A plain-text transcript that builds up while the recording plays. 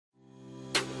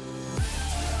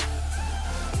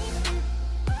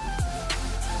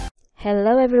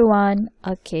Hello everyone.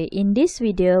 Okay, in this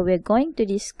video we're going to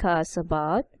discuss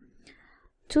about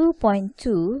 2.2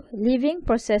 living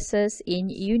processes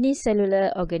in unicellular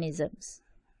organisms.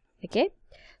 Okay,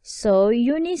 so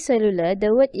unicellular, the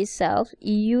word itself,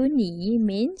 uni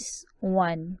means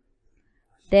one.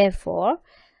 Therefore,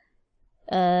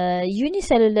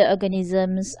 unicellular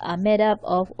organisms are made up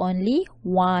of only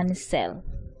one cell.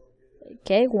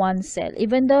 Okay, one cell.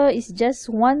 Even though it's just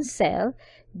one cell,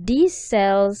 these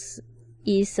cells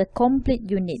is a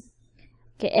complete unit.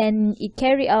 Okay, and it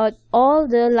carry out all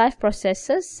the life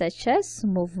processes such as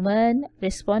movement,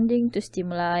 responding to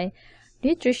stimuli,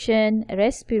 nutrition,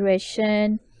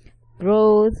 respiration,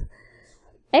 growth,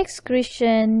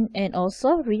 excretion, and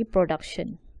also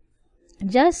reproduction.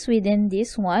 Just within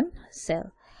this one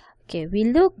cell. Okay, we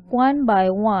look one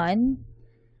by one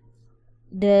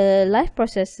the life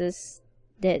processes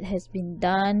that has been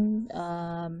done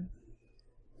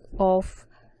of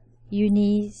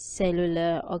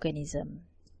unicellular organism.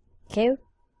 Okay,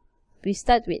 we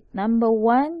start with number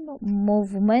one,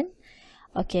 movement.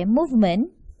 Okay,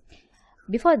 movement.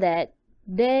 Before that,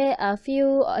 there are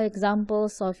few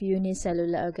examples of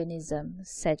unicellular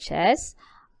organisms such as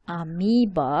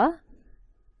amoeba.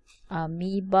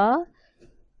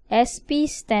 SP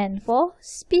stand for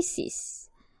species.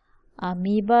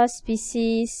 Amoeba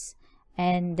species,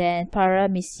 and then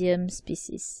paramecium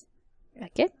species.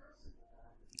 Okay,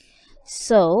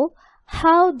 so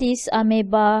how this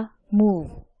amoeba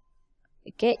move?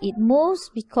 Okay, it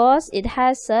moves because it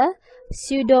has a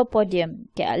pseudopodium.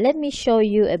 Okay, let me show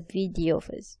you a video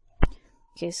first.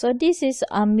 Okay, so this is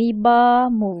amoeba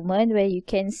movement where you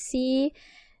can see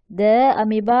the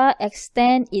amoeba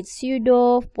extend its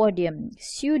pseudopodium.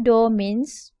 Pseudo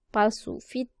means palsu,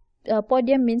 feet,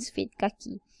 podium means feet,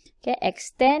 kaki. Okay,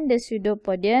 extend the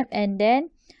pseudopodium and then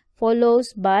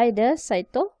follows by the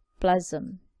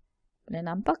cytoplasm. Boleh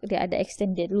nampak dia ada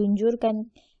extend, dia lunjurkan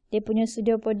dia punya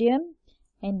pseudopodium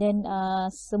and then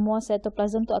semua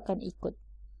cytoplasm tu akan ikut.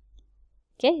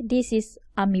 Okay, this is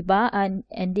amoeba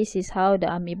and this is how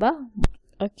the amoeba.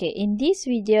 Okay, in this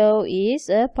video is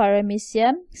a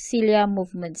paramecium cilia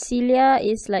movement. Cilia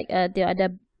is like dia ada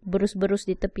berus-berus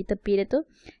di tepi-tepi dia tu.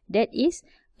 That is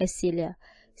a cilia.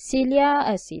 Cilia.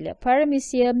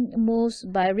 Paramecium moves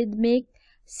by rhythmic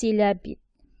cilia beat.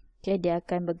 Okay, dia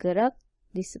akan bergerak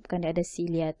disebabkan dia ada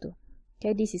cilia tu.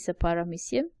 Okay, this is a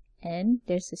paramecium and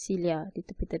there's a cilia di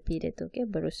tepi-tepi dia tu. Okay,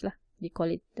 berus lah. We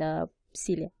call it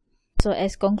cilia. So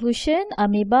as conclusion,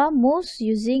 amoeba moves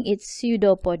using its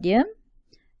pseudopodium.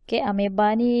 Okay,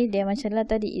 amoeba ni dia macam lah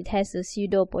tadi, it has a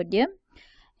pseudopodium.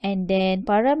 And then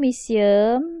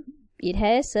paramecium, it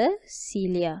has a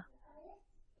cilia.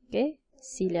 Okay,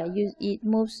 cilia. It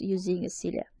moves using a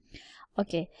cilia.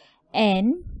 Okay,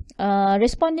 and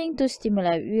responding to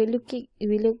stimuli. We look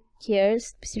here,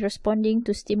 responding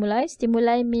to stimuli.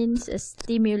 Stimuli means a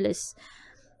stimulus.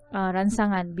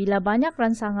 Rangsangan. Bila banyak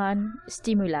rangsangan,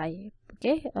 stimuli.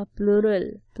 Okay, a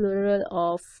plural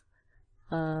of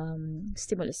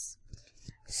stimulus.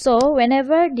 So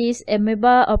whenever this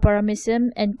amoeba or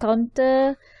paramecium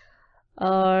encounter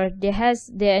they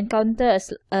encounter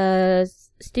a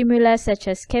stimulus such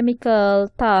as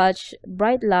chemical, touch,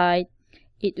 bright light,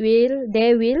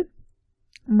 they will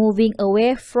moving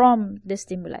away from the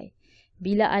stimuli.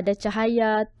 Bila ada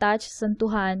cahaya, touch,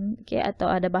 sentuhan, okay, atau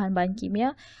ada bahan-bahan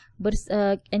kimia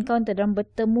encounter dan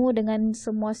bertemu dengan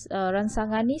semua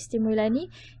rangsangan ni, stimuli ni,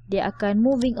 dia akan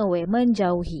moving away,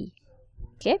 menjauhi.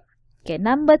 Okay. Okay,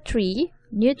 number 3,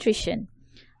 nutrition.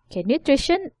 Okay,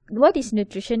 nutrition. What is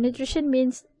nutrition? Nutrition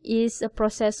means is a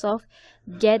process of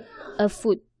get a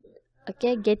food.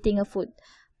 Okay, getting a food.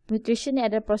 Nutrition ni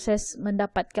adalah proses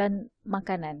mendapatkan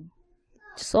makanan.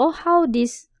 So, how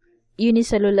this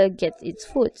unicellular gets its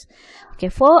food?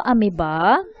 Okay, for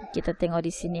amoeba, kita tengok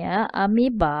di sini ya.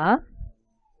 Amoeba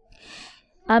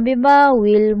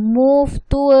will move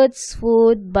towards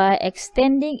food by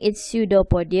extending its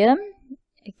pseudopodium.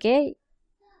 Okay,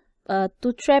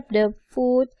 to trap the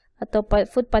food atau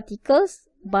food particles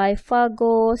by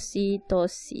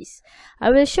phagocytosis.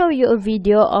 I will show you a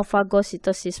video of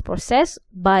phagocytosis process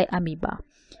by amoeba.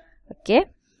 Okay,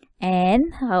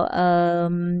 and how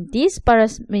this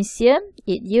paramecium,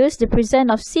 it use the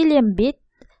presence of cilium bead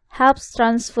helps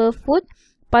transfer food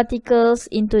particles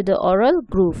into the oral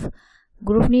groove.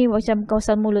 Groove ni macam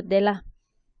kawasan mulut dia lah.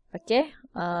 Okay,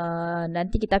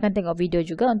 nanti kita akan tengok video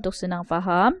juga untuk senang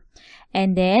faham.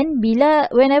 And then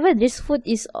whenever this food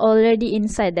is already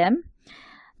inside them,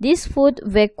 this food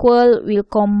vacuole will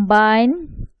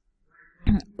combine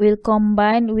with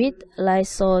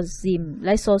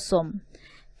lysosome.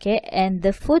 Okay, and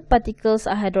the food particles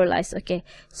are hydrolyzed. Okay,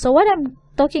 so what I'm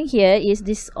talking here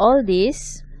is all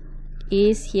this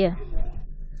is here.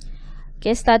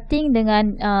 Okay, starting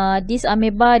dengan this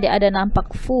amoeba, dia ada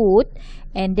nampak food,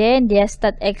 and then dia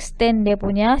start extend dia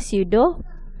punya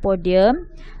pseudopodium,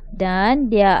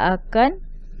 dan dia akan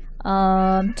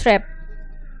trap.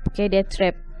 Okay, dia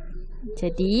trap.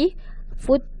 Jadi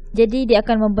dia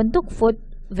akan membentuk food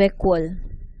vacuole.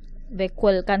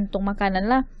 Vacuole kantung makanan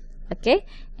lah. Okay,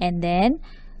 and then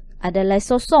ada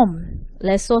lysosom.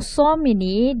 Lysosom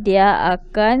ini dia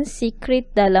akan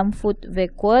secrete dalam food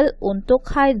vacuole untuk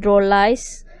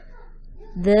hydrolyze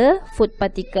the food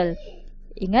particle.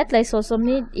 Ingat, lysosom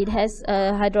ni it has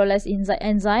a hydrolyze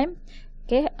enzyme.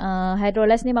 Okay,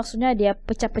 hydrolyze ni maksudnya dia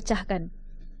pecah-pecahkan.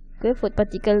 Okay, food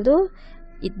particle tu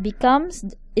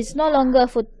it's no longer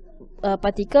food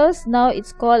particles, now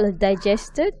it's called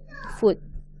digested food.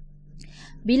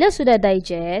 Bila sudah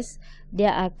digest,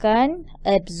 dia akan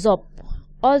absorb.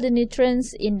 All the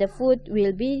nutrients in the food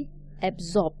will be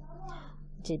absorbed.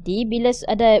 Jadi bila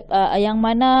ada yang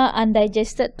mana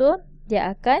undigested tu,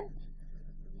 dia akan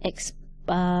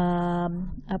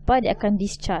dia akan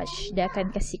discharge. Dia akan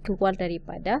kasih keluar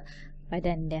daripada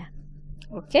badan dia.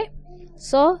 Okay,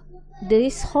 so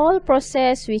this whole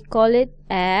process we call it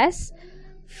as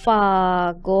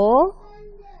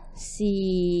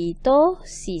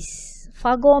phagocytosis.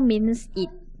 Phago means eat.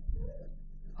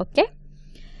 Okay,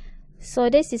 so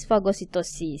this is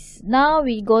phagocytosis. Now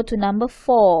we go to number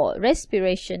 4,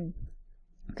 respiration.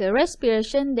 Okay,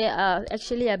 respiration, there are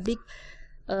actually a big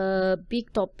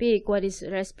topic. What is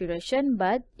respiration?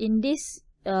 But in these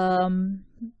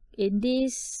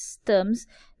terms,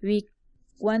 we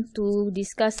want to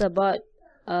discuss about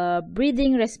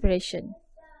breathing respiration.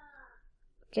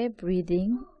 Okay,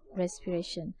 breathing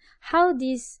respiration. How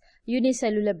this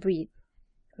unicellular breathe?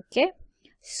 Okay.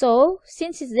 So,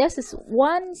 since it's just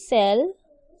one cell,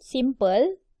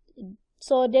 simple,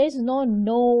 so there is no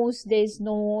nose, there is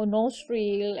no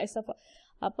nostril,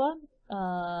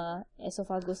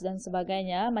 esophagus dan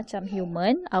sebagainya, macam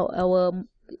human.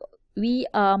 We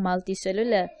are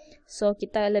multicellular, so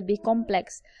kita lebih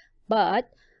kompleks. But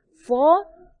for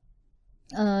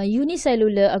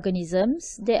unicellular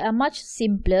organisms, they are much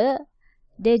simpler.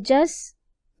 They just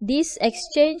this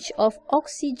exchange of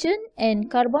oxygen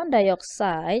and carbon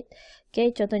dioxide.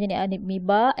 Okay, contohnya ni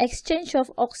amoeba, exchange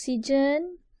of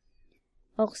oxygen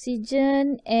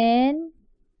and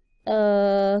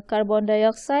carbon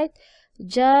dioxide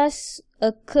just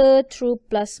occur through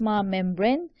plasma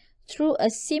membrane through a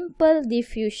simple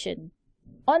diffusion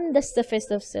on the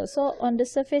surface of cell. So on the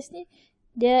surface ni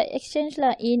dia exchange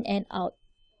lah in and out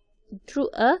through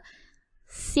a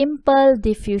simple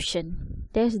diffusion.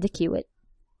 There's the keyword.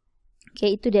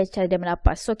 Okay, itu dia cara dia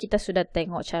menapas. So, kita sudah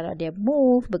tengok cara dia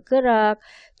move, bergerak,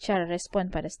 cara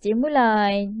respon pada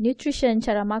stimuli, nutrition,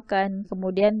 cara makan,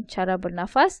 kemudian cara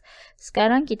bernafas.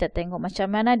 Sekarang kita tengok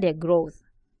macam mana dia growth.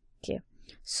 Okay,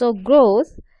 so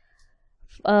growth,